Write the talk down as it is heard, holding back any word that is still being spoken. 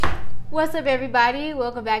What's up, everybody?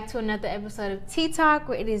 Welcome back to another episode of Tea Talk,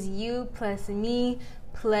 where it is you plus me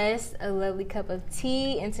plus a lovely cup of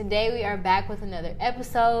tea. And today we are back with another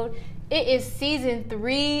episode. It is season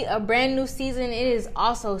 3, a brand new season. It is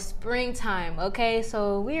also springtime, okay?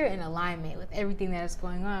 So we're in alignment with everything that is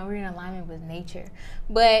going on. We're in alignment with nature.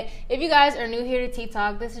 But if you guys are new here to Tea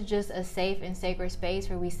Talk, this is just a safe and sacred space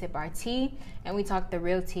where we sip our tea and we talk the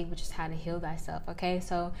real tea, which is how to heal thyself, okay?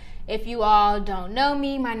 So if you all don't know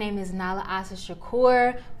me, my name is Nala Asa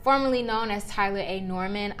Shakur, formerly known as Tyler A.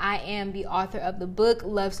 Norman. I am the author of the book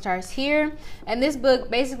Love Starts Here, and this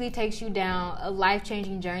book basically takes you down a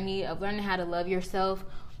life-changing journey of learning how to love yourself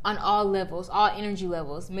on all levels, all energy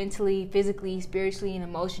levels, mentally, physically, spiritually, and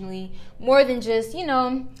emotionally, more than just,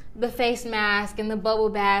 the face mask and the bubble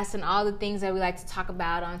baths and all the things that we like to talk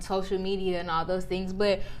about on social media and all those things,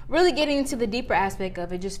 but really getting into the deeper aspect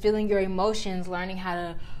of it, just feeling your emotions, learning how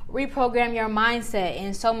to reprogram your mindset,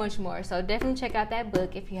 and so much more. So definitely check out that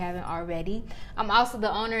book if you haven't already. I'm also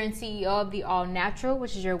the owner and CEO of The All Natural,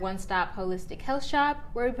 which is your one-stop holistic health shop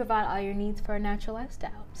where we provide all your needs for a natural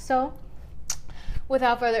lifestyle. So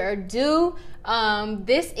without further ado,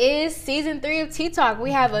 this is season 3 of Tea Talk.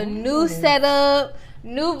 We have a new setup,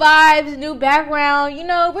 new vibes, new background.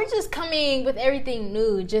 We're just coming with everything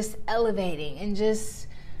new, just elevating and just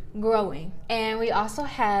growing. And we also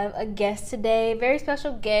have a guest today, very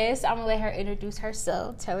special guest. I'm gonna let her introduce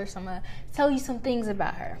herself, tell you some things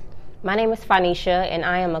about her. My name is Fonneisha, and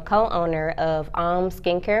I am a co-owner of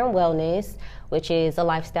Skincare and Wellness, which is a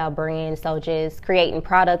lifestyle brand. So just creating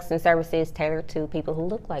products and services tailored to people who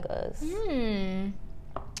look like us.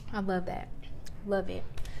 I love that. Love it.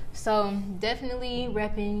 So definitely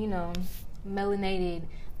repping, melanated,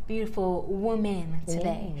 beautiful woman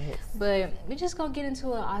today. Yes. But we're just gonna get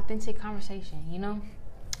into an authentic conversation,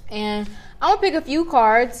 And I'm gonna pick a few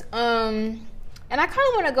cards. And I kind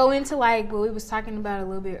of want to go into what we was talking about a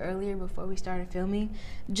little bit earlier before we started filming,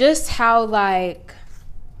 just how the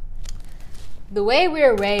way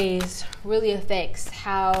we're raised really affects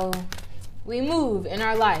how we move in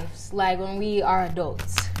our lives, like when we are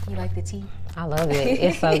adults. You like the tea? I love it.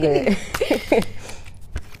 It's so good.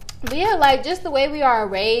 But yeah, just the way we are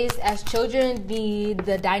raised as children, the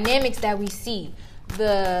dynamics that we see,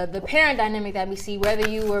 the parent dynamic that we see, whether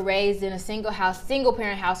you were raised in a single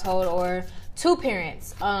parent household or two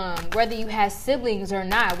parents, whether you had siblings or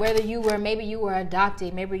not, whether maybe you were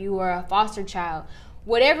adopted, maybe you were a foster child,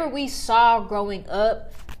 whatever we saw growing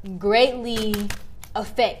up greatly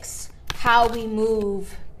affects how we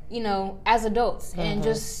move, as adults and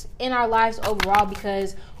just in our lives overall,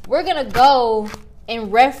 because we're going to go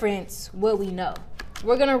and reference what we know.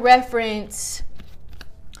 We're going to reference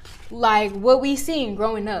what we seen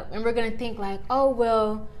growing up, and we're going to think oh,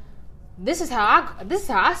 well, this is how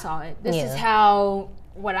I saw it. This is how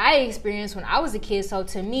what I experienced when I was a kid. So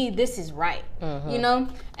to me, this is right,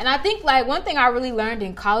 And I think one thing I really learned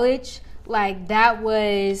in college, that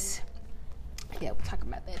was, we'll talk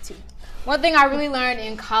about that too. One thing I really learned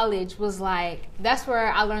in college was that's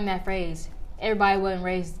where I learned that phrase. Everybody wasn't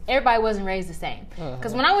raised the same.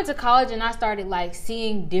 Because when I went to college and I started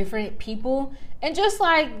seeing different people and just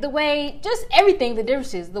the way, just everything, the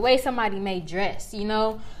differences, the way somebody may dress,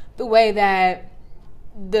 the way that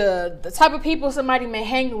the type of people somebody may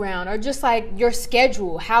hang around, or just your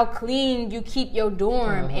schedule, how clean you keep your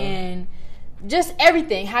dorm, and just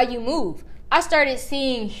everything, how you move. I started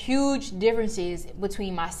seeing huge differences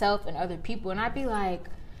between myself and other people, and I'd be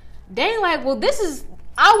dang, well,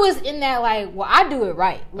 I was in that well, I do it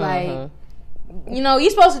right. You're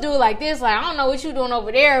supposed to do it like this. I don't know what you're doing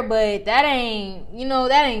over there, but that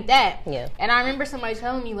ain't that. Yeah. And I remember somebody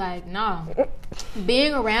telling me nah,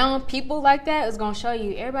 being around people like that is gonna show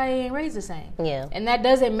you everybody ain't raised the same. Yeah. And that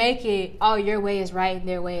doesn't make it, your way is right and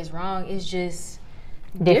their way is wrong. It's just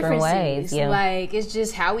different ways. Yeah. It's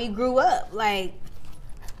just how we grew up.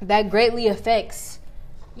 That greatly affects,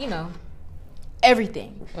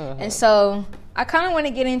 everything. And so I kind of want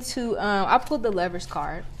to get into, I pulled the Lovers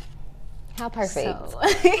card. How perfect. So,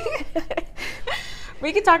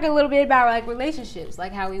 we could talk a little bit about relationships,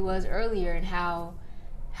 how we was earlier, and how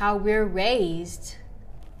we're raised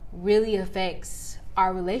really affects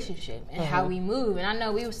our relationship and how we move. And I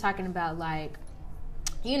know we was talking about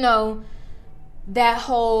that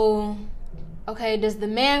whole, okay, does the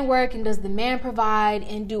man work and does the man provide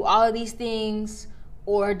and do all of these things,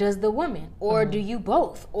 or does the woman, or do you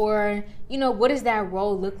both, or what does that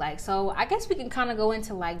role look like? So I guess we can kind of go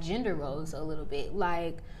into gender roles a little bit,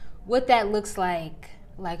 what that looks like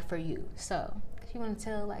for you. So if you want to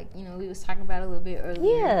tell we was talking about it a little bit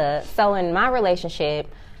earlier. Yeah. So in my relationship,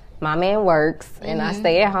 my man works, and I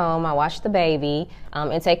stay at home. I watch the baby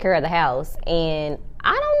and take care of the house. And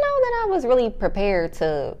I don't know that I was really prepared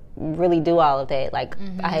to really do all of that. Like,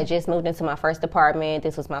 I had just moved into my first apartment.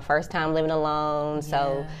 This was my first time living alone.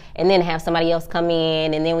 So, and then have somebody else come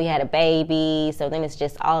in, and then we had a baby. So then it's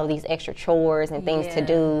just all of these extra chores and things to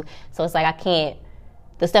do. So it's like I can't,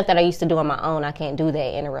 the stuff that I used to do on my own, I can't do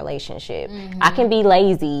that in a relationship. I can be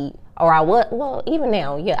lazy, or I would, well, even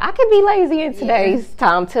now, I can be lazy in today's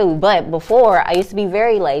time too. But before, I used to be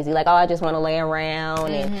very lazy. Like, oh, I just want to lay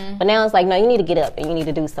around. But now it's like, no, you need to get up and you need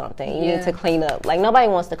to do something. You need to clean up. Like, nobody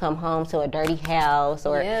wants to come home to a dirty house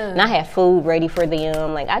or not have food ready for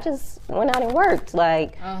them. Like, I just went out and worked.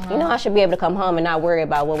 Like, you know, I should be able to come home and not worry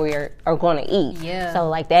about what we are going to eat. So,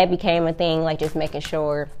 like, that became a thing, like, just making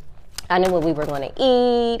sure I knew what we were going to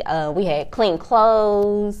eat. We had clean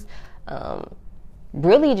clothes.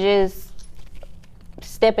 Really just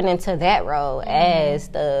stepping into that role as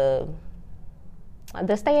the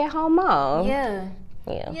stay-at-home mom. Yeah,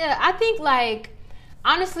 I think, like,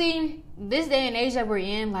 honestly, this day and age that we're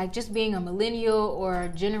in, like, just being a millennial or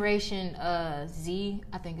Generation Z,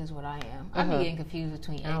 I think is what I am. I'm getting confused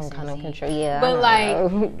between X and Z. But,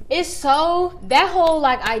 like, it's so, that whole,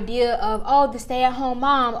 like, idea of, the stay-at-home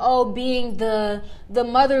mom, being the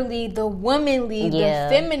motherly, the womanly, the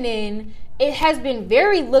feminine, it has been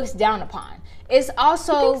very looked down upon. It's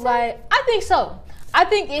also, like, I think so. I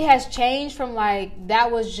think it has changed from, like,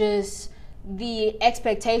 that was just the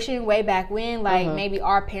expectation way back when, like, maybe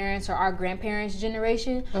our parents or our grandparents'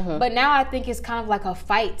 generation. But now I think it's kind of like a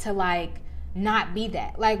fight to, like, not be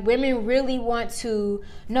that. Like, women really want to,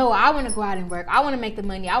 no, I want to go out and work. I want to make the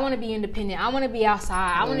money. I want to be independent. I want to be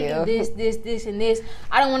outside. I want to do this, and this.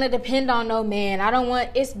 I don't want to depend on no man. I don't want,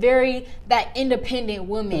 it's very that independent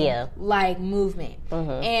woman, like, movement.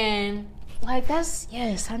 And, like, that's,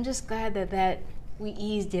 I'm just glad that we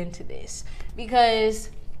eased into this, because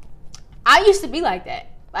I used to be like that.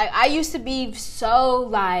 Like, I used to be so,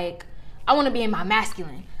 like, I want to be in my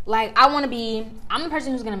masculine. Like, I'm the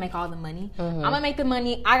person who's going to make all the money. I'm going to make the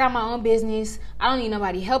money. I got my own business. I don't need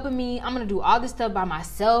nobody helping me. I'm going to do all this stuff by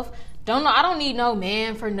myself. I don't need no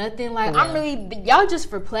man for nothing. Like, I'm really, y'all just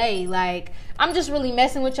for play. Like, I'm just really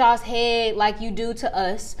messing with y'all's head like you do to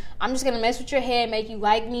us. I'm just going to mess with your head, make you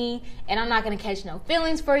like me, and I'm not going to catch no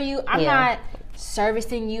feelings for you. I'm not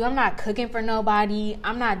servicing you. I'm not cooking for nobody.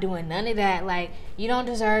 I'm not doing none of that. Like, you don't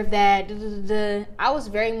deserve that. I was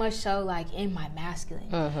very much so, like, in my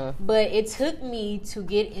masculine. But it took me to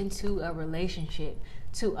get into a relationship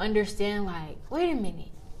to understand, like, wait a minute.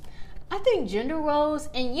 I think gender roles,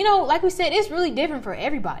 and, you know, like we said, it's really different for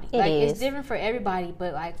everybody. It's different for everybody.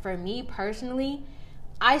 But, like, for me personally,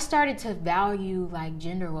 I started to value, like,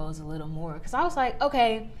 gender roles a little more. Because I was like,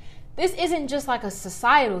 okay, this isn't just, like, a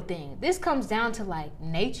societal thing. This comes down to, like,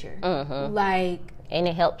 nature. Like, and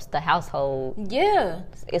it helps the household. Yeah.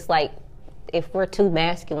 It's like, if we're two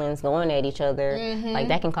masculines going at each other, like,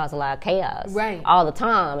 that can cause a lot of chaos. All the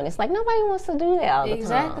time. And it's like, nobody wants to do that all the time.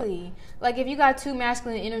 Exactly. Like, if you got two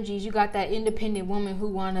masculine energies, you got that independent woman who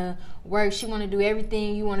want to work, she want to do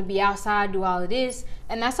everything, you want to be outside, do all of this,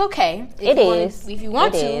 and that's okay. If you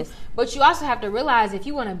want to. But you also have to realize, if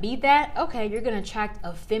you want to be that, okay, you're going to attract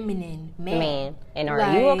a feminine man. And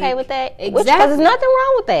are you okay with that? Exactly. Because there's nothing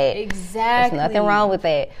wrong with that. Exactly. There's nothing wrong with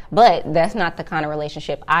that. But that's not the kind of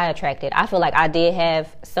relationship I attracted. I feel like I did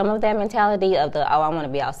have some of that mentality of I want to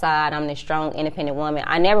be outside. I'm this strong, independent woman.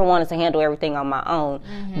 I never wanted to handle everything on my own.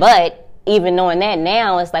 But even knowing that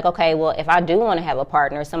now, it's like, okay, well, if I do want to have a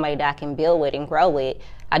partner, somebody that I can build with and grow with,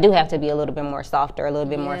 I do have to be a little bit more softer, a little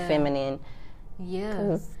bit more feminine.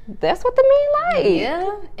 Because that's what the men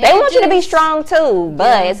like. They want you to be strong too,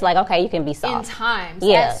 but it's like, okay, you can be soft. In times,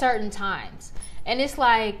 at certain times. And it's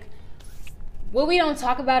like, what we don't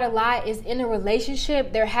talk about a lot is, in a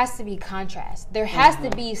relationship, there has to be contrast. There has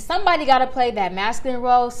to be, somebody got to play that masculine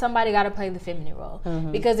role, somebody got to play the feminine role.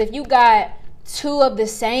 Because if you got two of the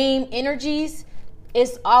same energies,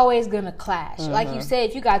 it's always gonna clash. Like you said,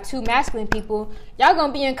 if you got two masculine people, y'all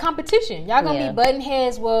gonna be in competition. Y'all gonna be butting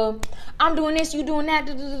heads. Well, I'm doing this, you doing that.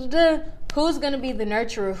 Who's gonna be the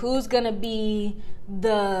nurturer? Who's gonna be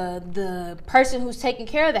the person who's taking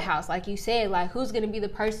care of the house? Like you said, like, who's gonna be the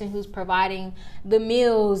person who's providing the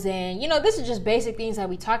meals? And, you know, this is just basic things that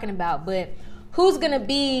we talking about. But who's gonna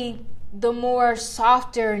be the more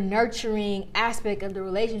softer, nurturing aspect of the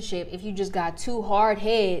relationship if you just got two hard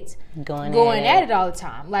heads going at it all the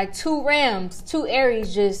time? Like, two Rams, two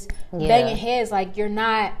Aries just banging heads. Like,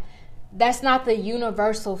 that's not the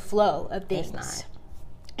universal flow of things. It's not.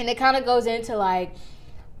 And it kind of goes into, like,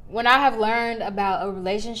 when I have learned about a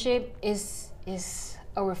relationship, it's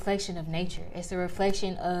a reflection of nature. It's a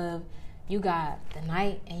reflection of, you got the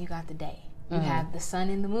night and you got the day. You have the sun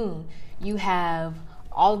and the moon. You have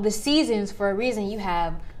all of the seasons for a reason. You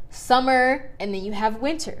have summer and then you have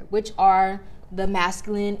winter, which are the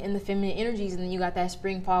masculine and the feminine energies. And then you got that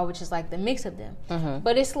spring, fall, which is like the mix of them.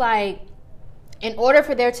 But it's like, in order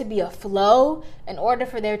for there to be a flow, in order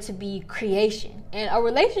for there to be creation, and a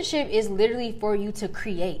relationship is literally for you to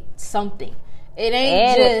create something. It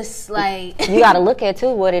ain't just like you got to look at too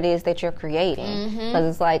what it is that you're creating, because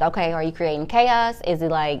it's like, okay, are you creating chaos? Is it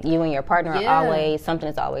like you and your partner are always, something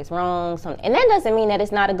is always wrong? And that doesn't mean that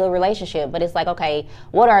it's not a good relationship, but it's like, okay,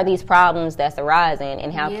 what are these problems that's arising,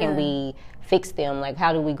 and how can we fix them? Like,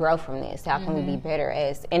 how do we grow from this? How can we be better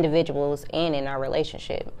as individuals and in our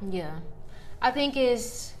relationship? Yeah, I think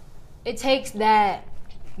it takes that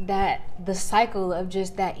the cycle of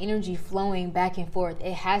just that energy flowing back and forth.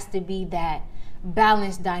 It has to be that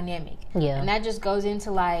balanced dynamic. And that just goes into,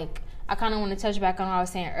 like, I kind of want to touch back on what I was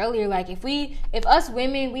saying earlier. Like, if us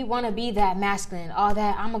women, we want to be that masculine, all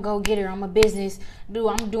that, I'm a go-getter, I'm a business dude,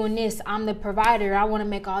 I'm doing this, I'm the provider, I want to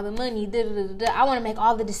make all the money, I want to make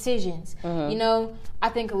all the decisions. You know, I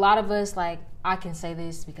think a lot of us, like, I can say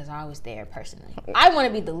this because I was there personally, I want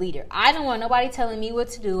to be the leader. I don't want nobody telling me what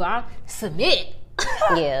to do. I submit.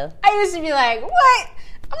 I used to be like, what?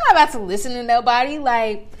 I'm not about to listen to nobody.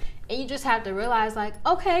 Like, and you just have to realize, like,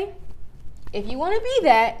 okay, if you want to be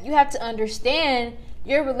that, you have to understand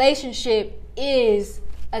your relationship is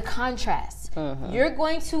a contrast. You're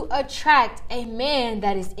going to attract a man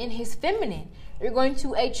that is in his feminine. You're going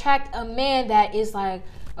to attract a man that is like,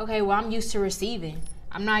 okay, well, I'm used to receiving.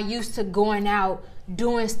 I'm not used to going out,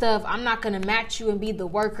 doing stuff. I'm not going to match you and be the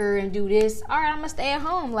worker and do this. All right, I'm going to stay at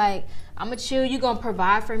home. Like, I'm going to chill. You're going to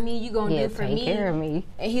provide for me. You're going to do for me. Take care of me.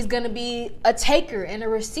 And he's going to be a taker and a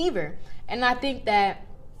receiver. And I think that,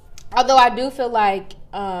 although I do feel like,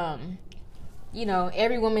 you know,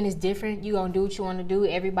 every woman is different. You're going to do what you want to do.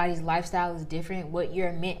 Everybody's lifestyle is different. What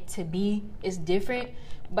you're meant to be is different.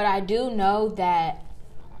 But I do know that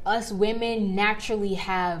us women naturally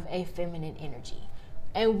have a feminine energy.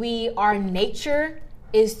 And our nature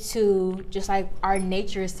is to, just like our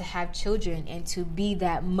nature is to have children and to be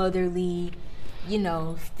that motherly, you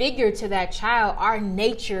know, figure to that child. Our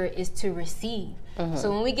nature is to receive.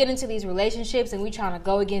 So when we get into these relationships and we trying to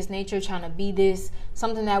go against nature, trying to be this,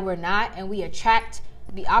 something that we're not, and we attract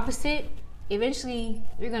the opposite, eventually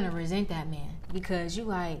you're going to resent that man, because you're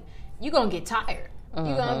going to get tired.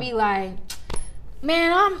 You're going to be like,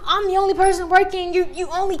 man, I'm the only person working. You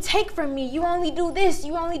only take from me. You only do this.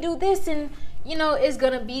 You only do this. And, you know, it's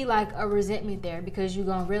going to be like a resentment there, because you're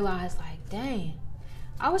going to realize, like, dang,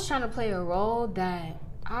 I was trying to play a role that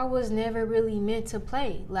I was never really meant to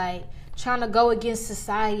play. Like, trying to go against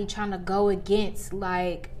society, trying to go against,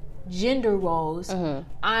 like, gender roles.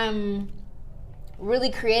 I'm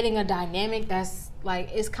really creating a dynamic that's,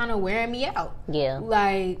 like, it's kind of wearing me out.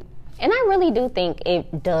 Like... And I really do think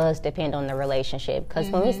it does depend on the relationship. Because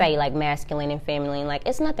when we say, like, masculine and feminine, like,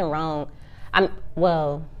 it's nothing wrong. I don't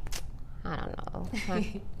know.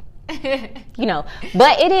 You know,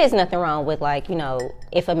 but it is nothing wrong with, like, you know,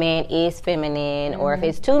 if a man is feminine or if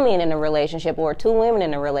it's two men in a relationship or two women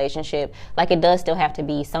in a relationship, like, it does still have to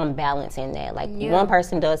be some balance in that. Like, one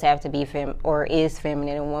person does have to be is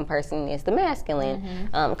feminine and one person is the masculine.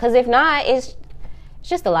 Because if not, it's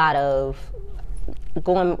just a lot of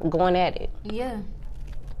going at it.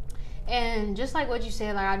 And just like what you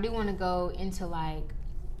said, like, I do want to go into, like,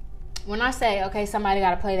 when I say, okay, somebody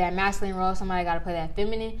got to play that masculine role, somebody got to play that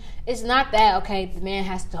feminine, it's not that, okay, the man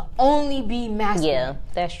has to only be masculine.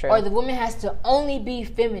 That's true. Or the woman has to only be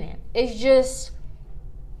feminine. It's just,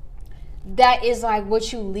 that is, like,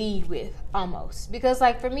 what you lead with, almost. Because,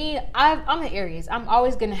 like, for me, I'm an Aries. I'm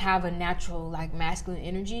always going to have a natural, like, masculine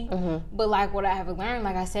energy. But, like, what I have learned,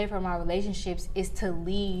 like I said, from my relationships, is to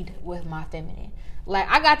lead with my feminine. Like,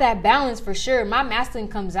 I got that balance for sure. My masculine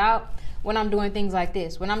comes out when I'm doing things like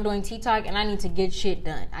this. When I'm doing T-Talk and I need to get shit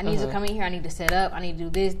done. I need to come in here. I need to set up. I need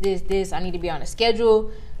to do this. I need to be on a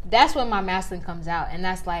schedule. That's when my masculine comes out. And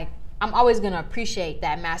that's, like, I'm always going to appreciate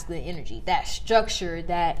that masculine energy, that structure,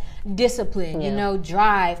 that discipline, you know,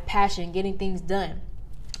 drive, passion, getting things done.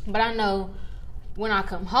 But I know when I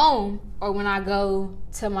come home or when I go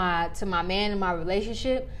to my man in my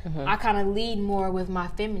relationship, I kind of lead more with my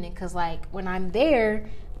feminine, because, like, when I'm there,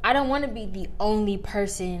 I don't want to be the only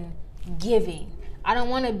person giving. I don't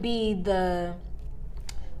want to be the,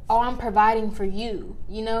 oh, I'm providing for you,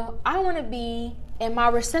 you know? I want to be in my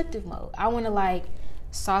receptive mode. I want to, like,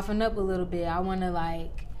 soften up a little bit. I want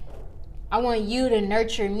you to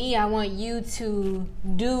nurture me. I want you to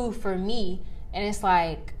do for me. And it's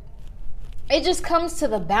like, it just comes to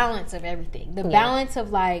the balance of everything. The balance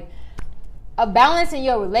of like, a balance in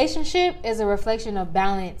your relationship is a reflection of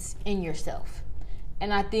balance in yourself.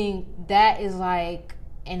 And I think that is like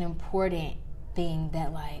an important thing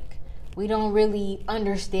that like we don't really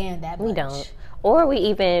understand that much. We don't. Or we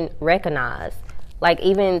even recognize. Like,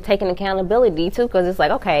 even taking accountability, too, because it's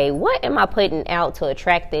like, okay, what am I putting out to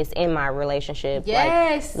attract this in my relationship?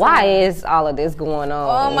 Yes. Like, why is all of this going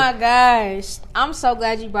on? Oh, my gosh. I'm so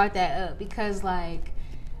glad you brought that up because, like,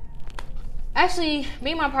 actually,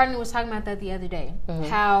 me and my partner was talking about that the other day.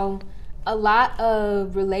 How a lot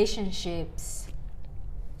of relationships,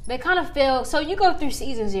 they kind of feel, so you go through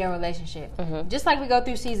seasons in your relationship. Just like we go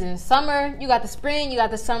through seasons. Summer, you got the spring, you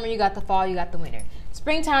got the summer, you got the fall, you got the winter.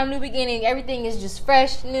 Springtime, new beginning, everything is just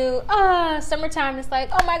fresh, new. Summertime, it's like,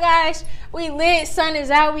 oh my gosh, we lit, sun is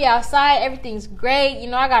out, we outside, everything's great. You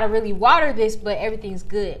know, I gotta really water this, but everything's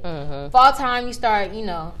good. Fall time, you start, you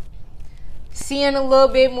know, seeing a little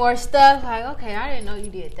bit more stuff. Like, okay, I didn't know you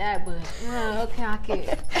did that, but okay,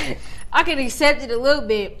 I could accept it a little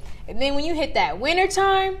bit. And then when you hit that winter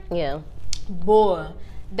time, boy,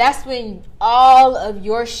 that's when all of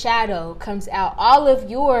your shadow comes out. All of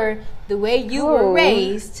the way you were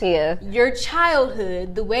raised, your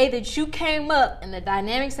childhood, the way that you came up, and the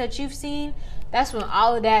dynamics that you've seen, that's when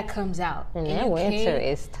all of that comes out. And that winter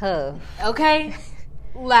is tough. Okay?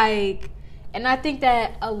 Like, and I think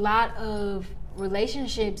that a lot of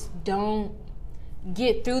relationships don't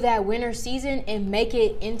get through that winter season and make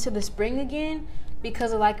it into the spring again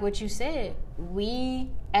because of, like what you said, we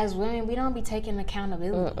as women, we don't be taking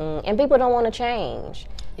accountability. And people don't want to change.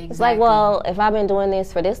 It's like, well, if I've been doing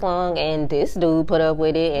this for this long and this dude put up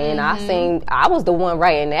with it and I was the one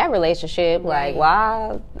right in that relationship, like,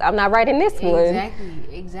 why I'm not right in this one?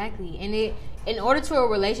 Exactly. And in order to a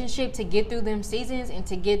relationship to get through them seasons and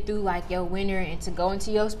to get through like your winter and to go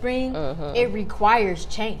into your spring, it requires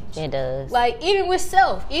change. It does. Like even with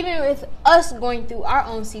us going through our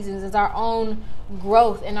own seasons, it's our own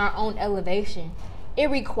growth and our own elevation. It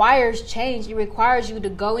requires change. It requires you to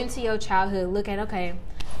go into your childhood, look at, okay,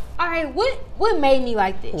 all right, what made me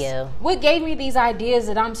like this? Yeah. What gave me these ideas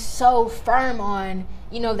that I'm so firm on,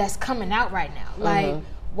 you know, that's coming out right now? Like,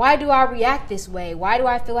 why do I react this way? Why do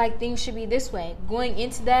I feel like things should be this way? Going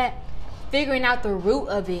into that, figuring out the root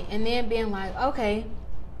of it, and then being like, okay,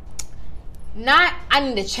 not I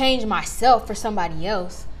need to change myself for somebody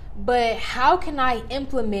else, but how can I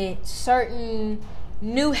implement certain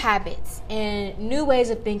new habits and new ways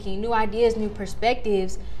of thinking, new ideas, new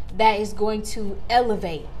perspectives that is going to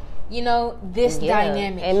elevate, you know, this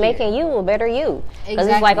dynamic and making you a better you. Because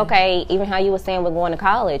it's like, okay, even how you were saying with going to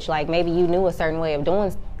college, like maybe you knew a certain way of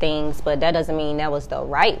doing things, but that doesn't mean that was the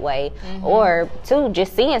right way. Or two,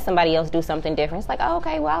 just seeing somebody else do something different, it's like, oh,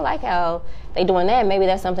 okay, well, I like how they doing that. Maybe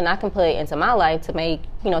that's something I can put into my life to make,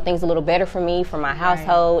 you know, things a little better for me, for my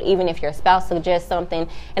household, even if your spouse suggests something.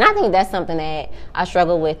 And I think that's something that I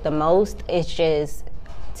struggle with the most. It's just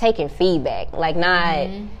taking feedback, like not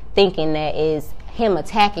thinking that is him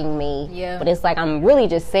attacking me, but it's like I'm really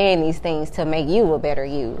just saying these things to make you a better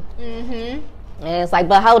you. And it's like,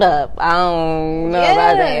 but hold up, I don't know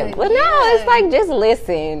about that. But no, it's like, just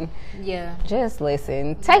listen. Just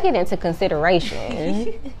listen. Take it into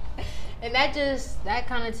consideration. And that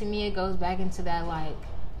kind of, to me, it goes back into that, like,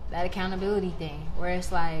 that accountability thing, where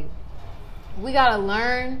it's like, we gotta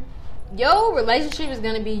learn. Your relationship is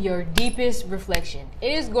gonna be your deepest reflection.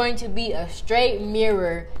 It is going to be a straight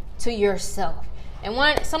mirror to yourself. And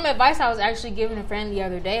some advice I was actually giving a friend the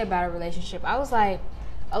other day about a relationship, I was like,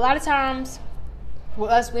 a lot of times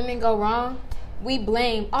when us women go wrong, we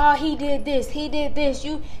blame, oh, he did this, he this,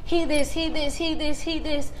 and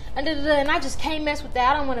I just can't mess with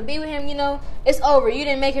that. I don't want to be with him, you know. It's over. You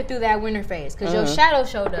didn't make it through that winter phase because your shadow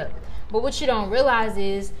showed up. But what you don't realize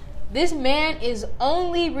is this man is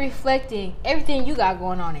only reflecting everything you got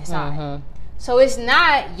going on inside. So it's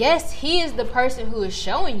not, yes, he is the person who is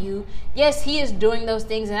showing you. Yes, he is doing those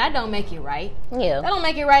things, and that don't make it right. That don't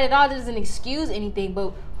make it right at all. That doesn't excuse anything,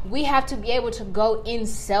 but we have to be able to go in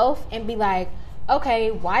self and be like,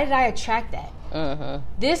 okay, why did I attract that?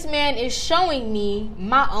 This man is showing me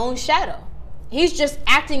my own shadow. He's just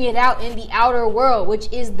acting it out in the outer world,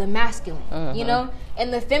 which is the masculine, you know?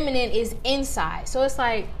 And the feminine is inside. So it's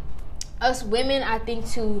like, us women, I think,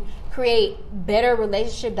 to create better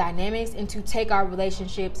relationship dynamics and to take our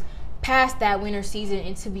relationships past that winter season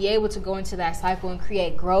and to be able to go into that cycle and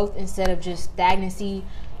create growth instead of just stagnancy,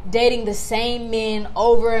 dating the same men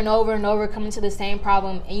over and over and over, coming to the same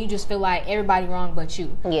problem, and you just feel like everybody wrong but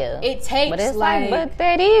you. It takes, but it's like, but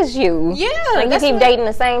that is you. Like you keep dating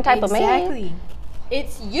the same type of man.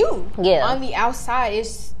 It's you. On the outside,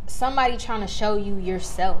 it's somebody trying to show you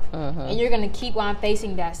yourself. And you're going to keep on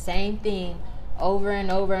facing that same thing over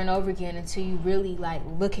and over and over again until you really like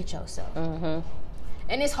look at yourself.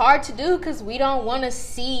 And it's hard to do because we don't want to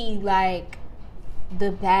see like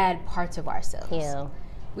the bad parts of ourselves. Yeah.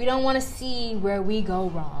 We don't want to see where we go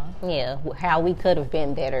wrong. Yeah, how we could have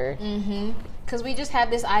been better. Because we just have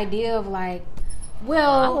this idea of like,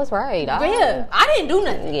 well, I was right. I didn't do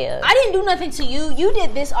nothing. Yeah. I didn't do nothing to you. You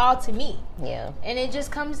did this all to me. Yeah. And it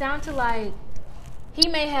just comes down to like, he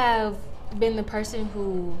may have been the person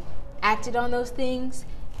who acted on those things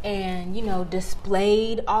and, you know,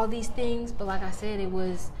 displayed all these things. But like I said, it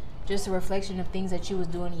was just a reflection of things that you was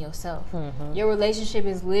doing to yourself. Your relationship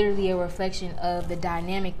is literally a reflection of the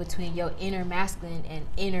dynamic between your inner masculine and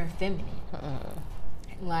inner feminine.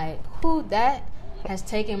 Like, that has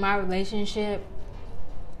taken my relationship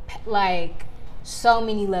like so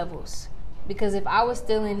many levels. Because if I was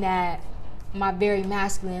still in that, my very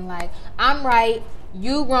masculine, like, I'm right,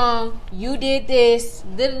 you wrong, you did this,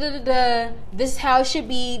 this is how it should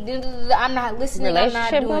be, I'm not listening, I'm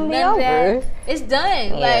not doing none of that. It's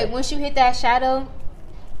done. Like, once you hit that shadow,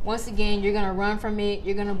 once again, you're gonna run from it,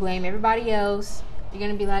 you're gonna blame everybody else, you're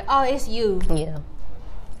gonna be like, oh, it's you. Yeah.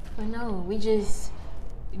 But no, we just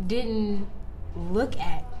didn't look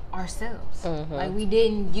at ourselves. Like, we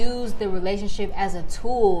didn't use the relationship as a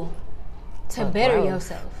tool to better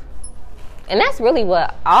yourself. And that's really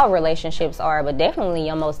what all relationships are, but definitely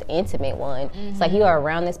your most intimate one. It's like you are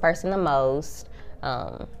around this person the most.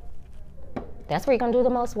 That's where you're going to do the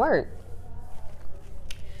most work.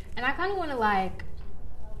 And I kind of want to, like,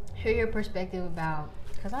 hear your perspective about,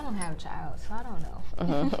 because I don't have a child, so I don't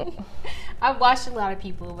know. I've watched a lot of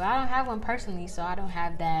people, but I don't have one personally, so I don't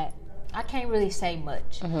have that. I can't really say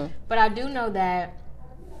much. But I do know that,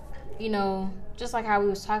 you know, just like how we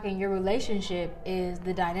was talking, your relationship is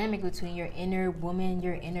the dynamic between your inner woman,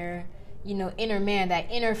 your inner, you know, inner man,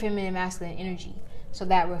 that inner feminine masculine energy. So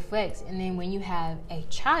that reflects. And then when you have a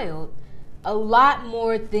child, a lot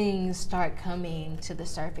more things start coming to the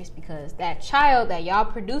surface, because that child that y'all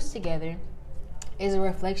produce together is a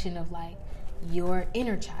reflection of like your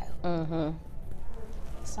inner child.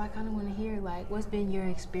 So I kind of want to hear, like, what's been your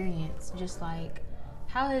experience? Just like,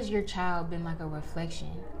 how has your child been like a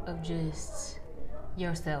reflection of just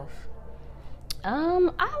yourself? I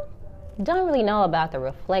don't really know about the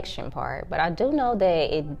reflection part, but I do know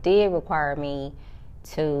that it did require me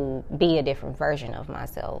to be a different version of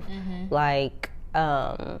myself. Like,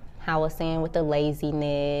 how I was saying with the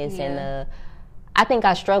laziness and I think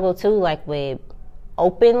I struggle too, like with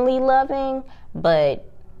openly loving, but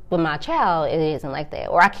with my child, it isn't like that.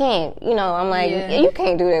 Or I can't, you know, I'm like, you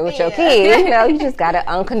can't do that with your kid. You know, you just got to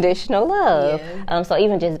unconditional love. So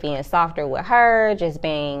even just being softer with her, just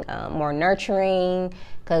being more nurturing,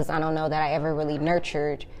 because I don't know that I ever really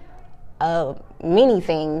nurtured many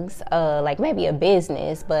things, like maybe a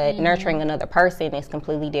business, but nurturing another person is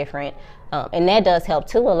completely different. And that does help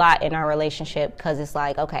too a lot in our relationship, because it's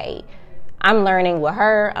like, okay, I'm learning with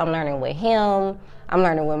her, I'm learning with him, I'm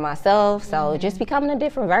learning with myself. So just becoming a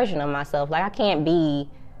different version of myself. Like, I can't be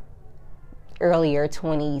earlier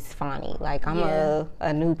 20s Fonnie. Like, I'm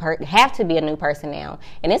a new person, have to be a new person now.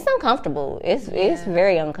 And it's uncomfortable. It's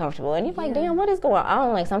very uncomfortable. And you're like, damn, what is going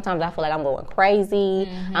on? Like, sometimes I feel like I'm going crazy.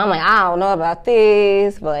 I'm like, I don't know about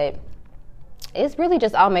this. But it's really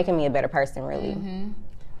just all making me a better person, really.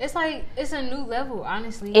 It's like, it's a new level,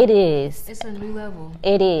 honestly. It is. It's a new level.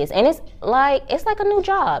 It is. And it's like a new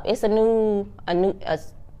job. It's what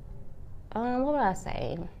would I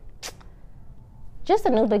say? Just a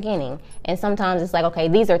new beginning. And sometimes it's like, okay,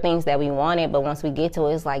 these are things that we wanted, but once we get to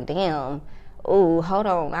it, it's like, damn, ooh, hold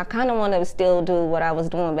on. I kind of want to still do what I was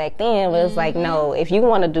doing back then, but it's like, no, if you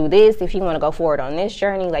want to do this, if you want to go forward on this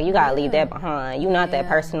journey, like, you got to leave that behind. You're not that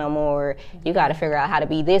person no more. You got to figure out how to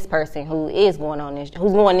be this person who's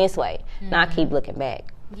going this way, not keep looking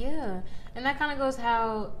back. Yeah. And that kind of goes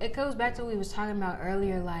back to what we was talking about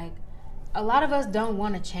earlier. Like, a lot of us don't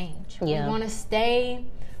want to change. Yeah. We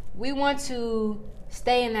want to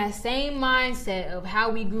stay in that same mindset of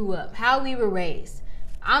how we grew up, how we were raised.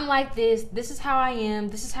 I'm like this is how I am,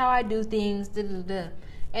 this is how I do things,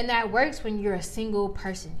 And that works when you're a single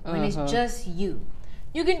person, when it's just you.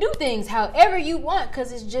 You can do things however you want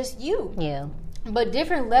because it's just you. Yeah. But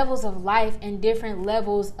different levels of life and different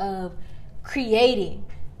levels of creating.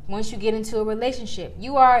 Once you get into a relationship,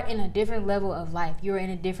 you are in a different level of life. You're in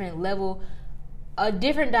a different level, a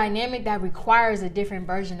different dynamic that requires a different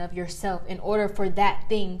version of yourself in order for that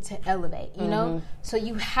thing to elevate, you know? So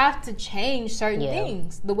you have to change certain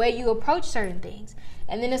things, the way you approach certain things.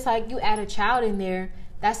 And then it's like you add a child in there,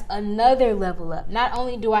 that's another level up. Not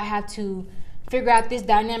only do I have to figure out this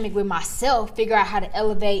dynamic with myself, figure out how to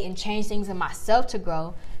elevate and change things in myself to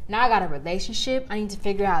grow. Now I got a relationship. I need to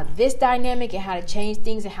figure out this dynamic and how to change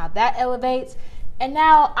things and how that elevates. And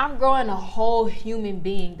now I'm growing a whole human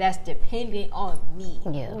being that's dependent on me.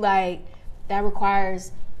 Yeah. Like, that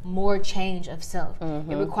requires more change of self.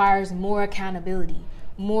 It requires more accountability.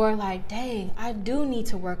 More like, dang, I do need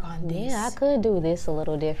to work on this. Yeah, I could do this a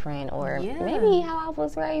little different. Or maybe how I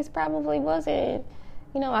was raised probably wasn't,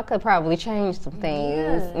 I could probably change some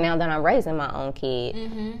things now that I'm raising my own kid.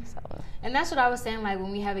 So. And that's what I was saying, like,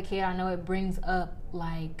 when we have a kid, I know it brings up,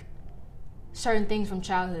 like, certain things from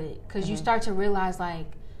childhood. Because you start to realize, like,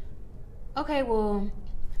 okay, well,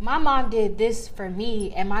 my mom did this for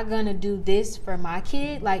me. Am I going to do this for my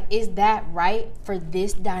kid? Like, is that right for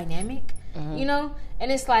this dynamic?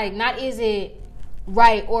 And it's like, not is it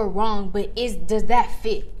right or wrong, but does that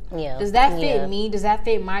fit? Yeah. Does that fit me? Does that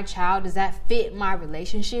fit my child? Does that fit my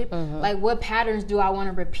relationship? Like, what patterns do I want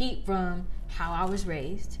to repeat from how I was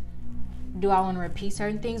raised? Do I want to repeat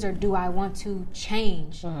certain things, or do I want to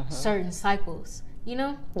change certain cycles?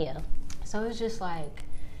 Yeah. So it's just like,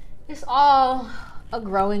 it's all a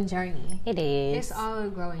growing journey. It is. It's all a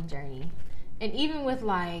growing journey. And even with,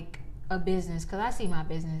 like, a business, because I see my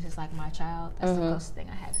business as like my child. That's the closest thing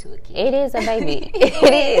I have to a kid. It is a baby.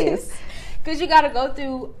 It is. Because you got to go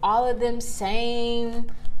through all of them same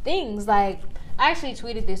things. Like, I actually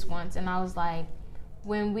tweeted this once, and I was like,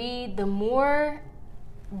 the more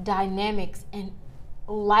dynamics and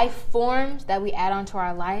life forms that we add onto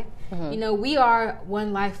our life, we are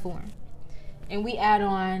one life form. And we add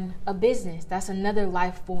on a business. That's another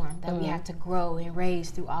life form that we have to grow and raise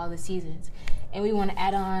through all the seasons. And we want to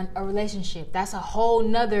add on a relationship. That's a whole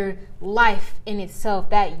nother life in itself.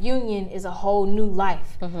 That union is a whole new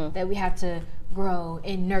life that we have to grow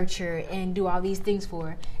and nurture and do all these things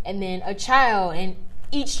for. And then a child, and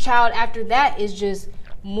each child after that is just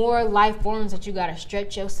more life forms that you got to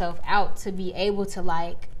stretch yourself out to be able to,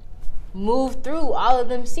 like, move through all of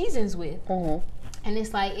them seasons with. And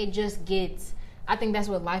it's like, it just gets, I think that's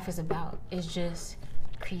what life is about. It's just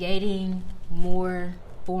creating more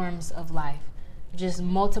forms of life. Just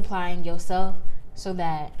multiplying yourself so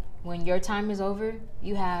that when your time is over,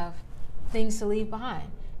 you have things to leave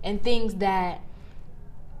behind. And things that,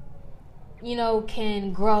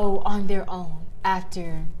 can grow on their own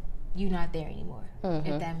after you're not there anymore.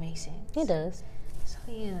 If that makes sense. It does. So,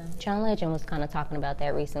 yeah. John Legend was kind of talking about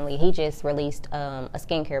that recently. He just released a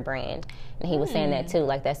skincare brand, and he was saying that too.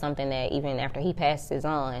 Like, that's something that even after he passes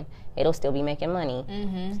on, it'll still be making money.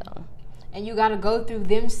 So. And you got to go through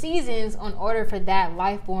them seasons in order for that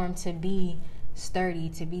life form to be sturdy,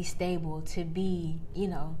 to be stable, to be,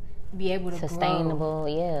 be able to sustainable,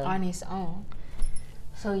 grow on its own.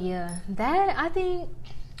 So, yeah, that, I think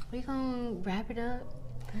we're going to wrap it up.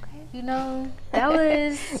 Okay. That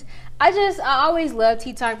was, I always love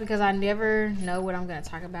Tea Talk because I never know what I'm going to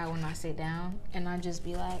talk about when I sit down. And I just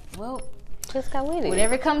be like, well, just go with it.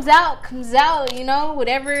 Whatever comes out,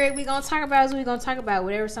 Whatever we gonna talk about is what we gonna talk about.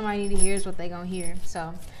 Whatever somebody need to hear is what they gonna hear.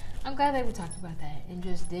 So I'm glad that we talked about that and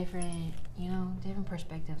just different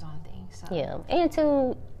perspectives on things. So. Yeah, and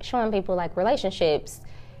to showing people, like, relationships,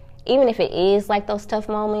 even if it is like those tough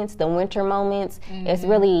moments, the winter moments, it's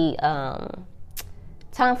really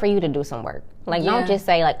time for you to do some work. Like, don't just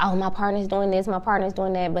say, like, oh, my partner's doing this, my partner's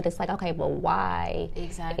doing that. But it's like, okay, but why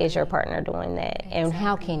is your partner doing that? And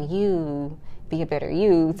how can you be a better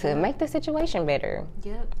you to make the situation better?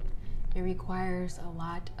 Yep. It requires a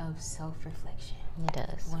lot of self-reflection. It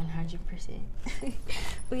does. 100%.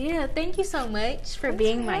 But yeah, thank you so much for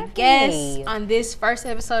being my guest on this first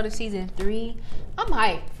episode of season 3. I'm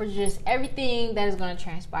hyped for just everything that is going to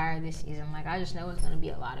transpire this season. Like, I just know it's going to be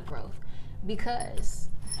a lot of growth because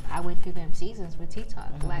I went through them seasons with Tea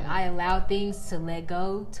Talk. Like, I allowed things to let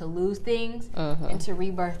go, to lose things, and to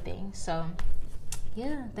rebirth things. So,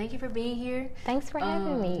 yeah, thank you for being here. Thanks for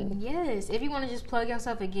having me. Yes. If you want to just plug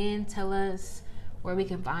yourself again, tell us where we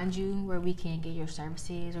can find you, where we can get your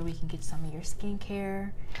services, or we can get some of your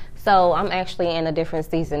skincare. So I'm actually in a different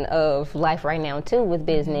season of life right now too with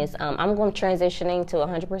business. I'm going to transitioning to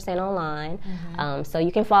 100% online. So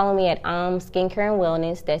you can follow me at Skincare and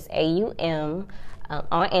Wellness. That's AUM.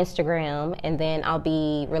 On Instagram, and then I'll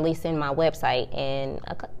be releasing my website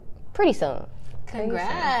pretty soon. Congrats.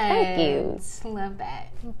 Thank you. Love that.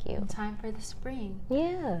 Thank you. Time for the spring.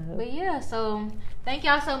 Yeah. But yeah, so thank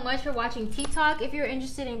y'all so much for watching Tea Talk. If you're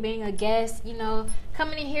interested in being a guest,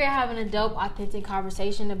 coming in here having a dope, authentic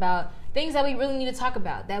conversation about things that we really need to talk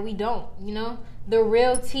about, that we don't, the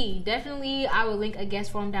real tea. Definitely, I will link a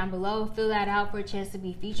guest form down below. Fill that out for a chance to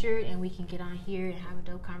be featured, and we can get on here and have a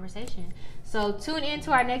dope conversation. So tune in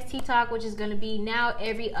to our next Tea Talk, which is going to be now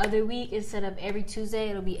every other week instead of every Tuesday.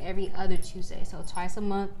 It'll be every other Tuesday, so twice a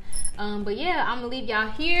month. But yeah, I'm going to leave y'all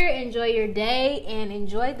here. Enjoy your day and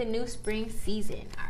enjoy the new spring season. All right.